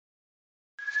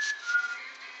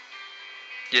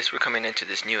Yes, we're coming into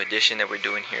this new edition that we're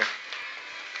doing here.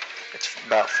 It's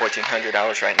about 1,400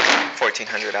 hours right now. 1,400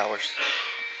 hours.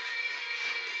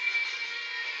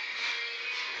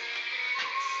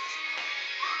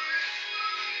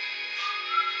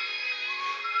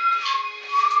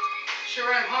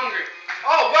 Sure am hungry.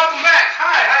 Oh, welcome back.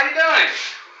 Hi, how you doing?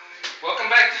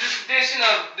 Welcome back to this edition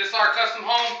of this our custom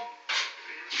home.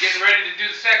 Getting ready to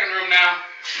do the second room now.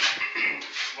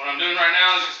 What I'm doing right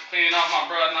now is just cleaning off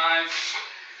my broad knives,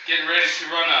 getting ready to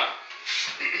run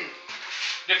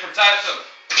different types of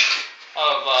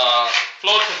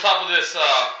floats on top of this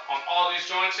on all these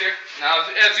joints here. Now,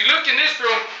 as you look in this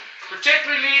room,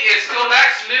 particularly, it still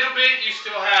lacks a little bit. You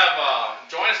still have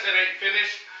joints that ain't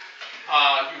finished.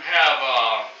 You have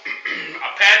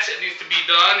a patch that needs to be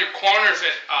done. Your corners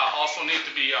that also need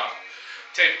to be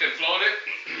taped and floated.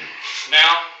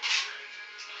 Now,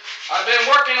 I've been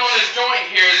working on this joint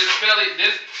here.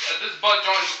 This butt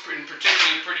joint is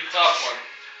particularly pretty tough one.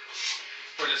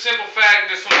 For the simple fact,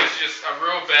 this one is just a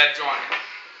real bad joint.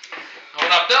 Now,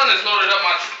 what I've done is loaded up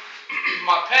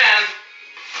my pan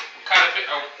with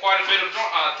quite a bit of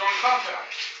joint compound.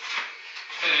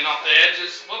 Cleaning off the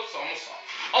edges. Whoops,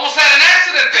 almost had an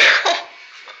accident there.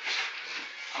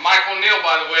 I'm Mike O'Neill,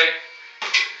 by the way.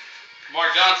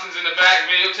 Mark Johnson's in the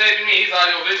back videotaping me. He's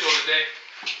audio visual today.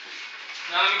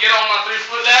 Now let me get on my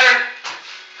 3-foot ladder.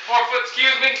 4 foot,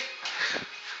 excuse me.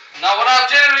 Now what I've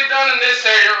generally done in this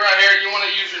area right here, you want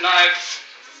to use your knife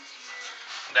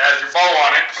that has your bow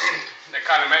on it. That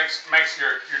kind of makes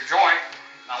your joint.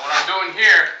 Now what I'm doing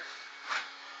here,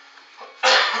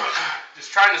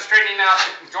 just trying to straighten out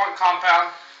the joint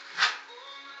compound.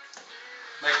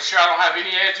 Making sure I don't have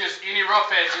any edges, any rough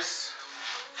edges.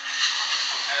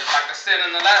 As like I said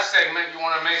in the last segment, you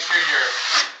want to make sure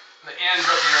the ends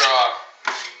of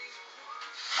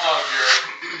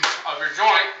your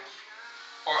joint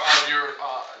or of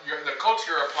the coats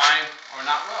you're applying are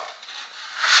not rough.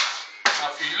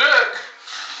 Now, if you look,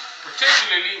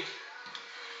 particularly,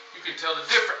 you can tell the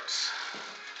difference.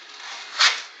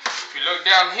 If you look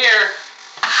down here,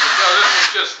 you can tell this is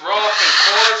just rough and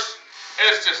coarse.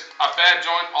 It's just a bad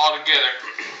joint altogether.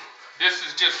 This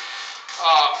is just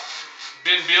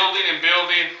been building and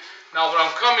building. Now what I'm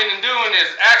coming and doing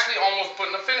is actually almost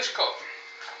putting a finish coat.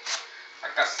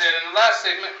 Like I said in the last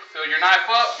segment, fill your knife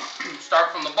up,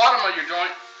 start from the bottom of your joint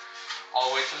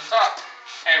all the way to the top,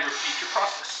 and repeat your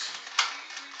process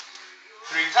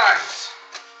 3 times.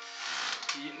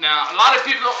 Now a lot of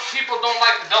people don't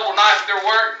like to double knife their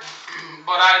work,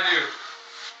 but I do.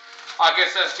 I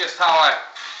guess that's just how I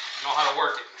know how to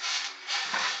work it.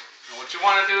 And what you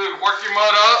want to do is work your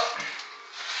mud up.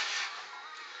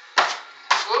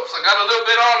 Whoops, I got a little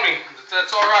bit on me.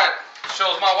 That's alright.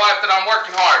 Shows my wife that I'm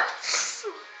working hard.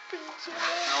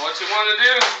 Now what you want to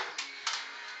do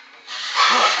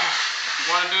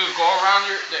is go around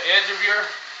the edge of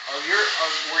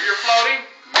where you're floating,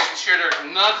 making sure there's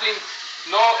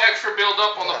no extra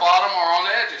buildup on the bottom or on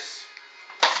the edges.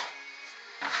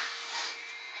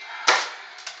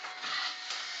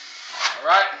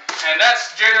 Alright, and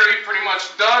that's generally pretty much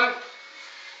done.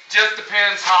 Just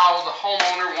depends how the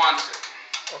homeowner wants it.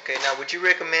 Okay, now would you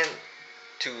recommend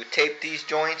to tape these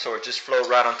joints or just float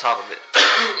right on top of it?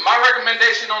 My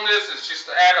recommendation on this is just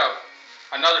to add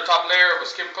another top layer of a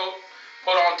skim coat.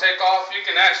 Put on, take off. You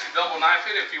can actually double knife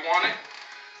it if you want it.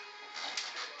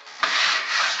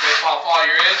 Scrape off all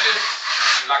your edges.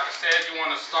 Like I said, you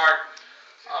want to start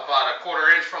about a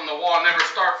 1/4 inch from the wall. Never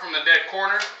start from the dead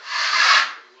corner.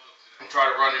 And try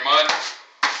to run your mud.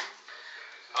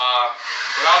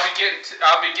 But I'll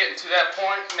be getting to that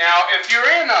point. Now, if you're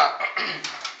in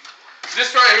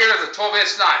this right here is a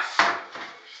 12-inch knife.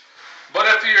 But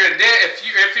if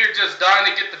you're just dying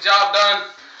to get the job done,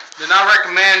 then I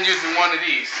recommend using one of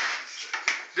these.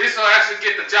 This will actually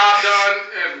get the job done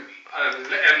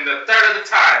in the third of the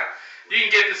time. You can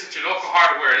get this at your local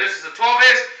hardware. This is a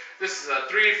 12-inch. This is a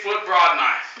 3-foot broad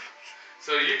knife.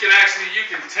 So you can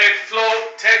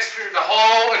float, texture the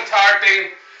whole entire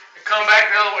thing, and come back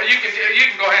the other way. You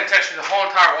can go ahead and texture the whole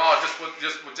entire wall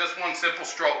with just one simple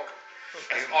stroke.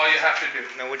 Okay. That's all you have to do.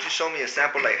 Now, would you show me a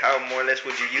sample, like how more or less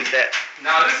would you use that?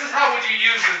 Now, this is how would you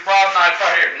use this broad knife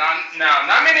right here. Now,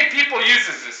 not many people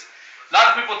uses this. A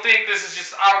lot of people think this is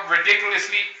just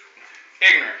ridiculously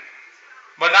ignorant,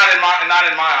 but not in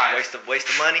my eyes. Waste of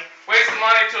money. Waste of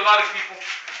money to a lot of people.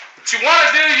 What you want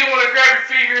to do, you want to grab your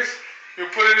fingers. You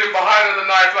put it in behind of the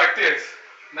knife like this.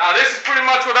 Now this is pretty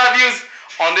much what I've used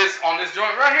on this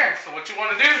joint right here. So what you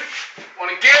want to do,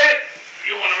 want to get it,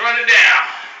 you want to run it down.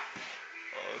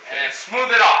 Okay. And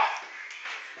smooth it off.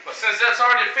 But since that's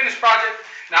already a finished project,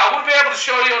 Now I would be able to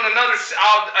show you in another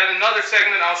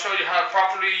segment. I'll show you how to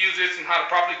properly use this and how to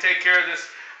properly take care of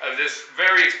this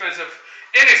very inexpensive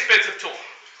tool.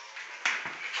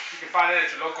 You can find it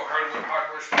at your local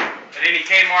hardware store, at any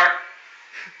Kmart,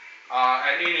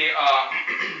 at any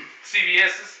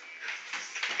CVS's.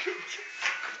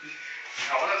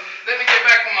 Now let me get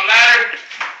back on my ladder.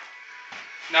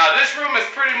 Now this room is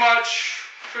pretty much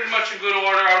in good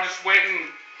order. I'm just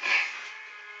waiting.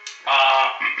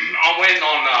 I'm waiting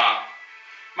on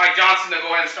Mike Johnson to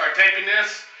go ahead and start taping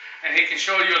this, and he can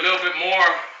show you a little bit more,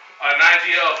 an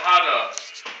idea of how to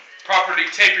properly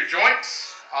tape your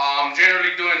joints. I'm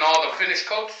generally doing all the finish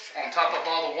coats on top of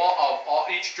all the wall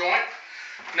of each joint.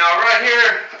 Now right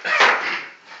here,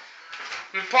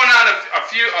 let me point out a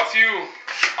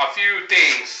few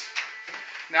things.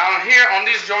 Now here on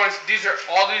these joints,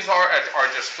 all these are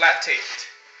just flat taped.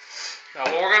 Now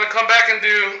what we're going to come back and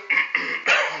do,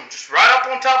 just right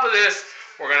up on top of this,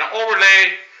 we're going to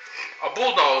overlay a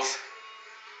bulldoze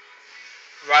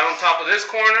right on top of this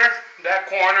corner, that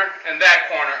corner, and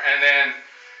that corner, and then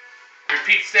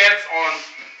repeat steps on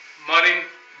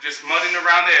just mudding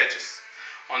around the edges.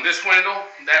 On this window,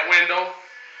 that window,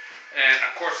 and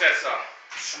of course that's a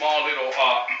small little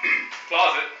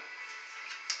closet.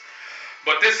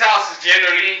 But this house is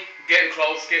generally getting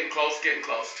close to it.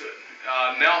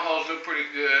 Nail holes look pretty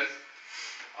good.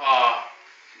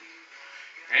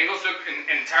 Angles look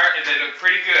they look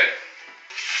pretty good.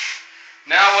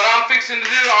 Now what I'm fixing to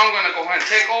do, I'm going to go ahead and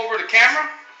take over the camera,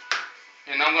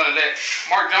 and I'm going to let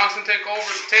Mark Johnson take over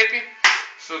the taping,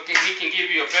 so he can give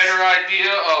you a better idea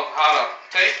of how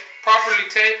to properly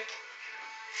tape.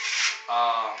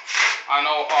 I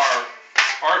know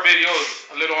our video is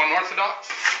a little unorthodox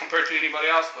compared to anybody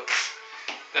else, but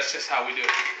that's just how we do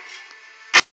it.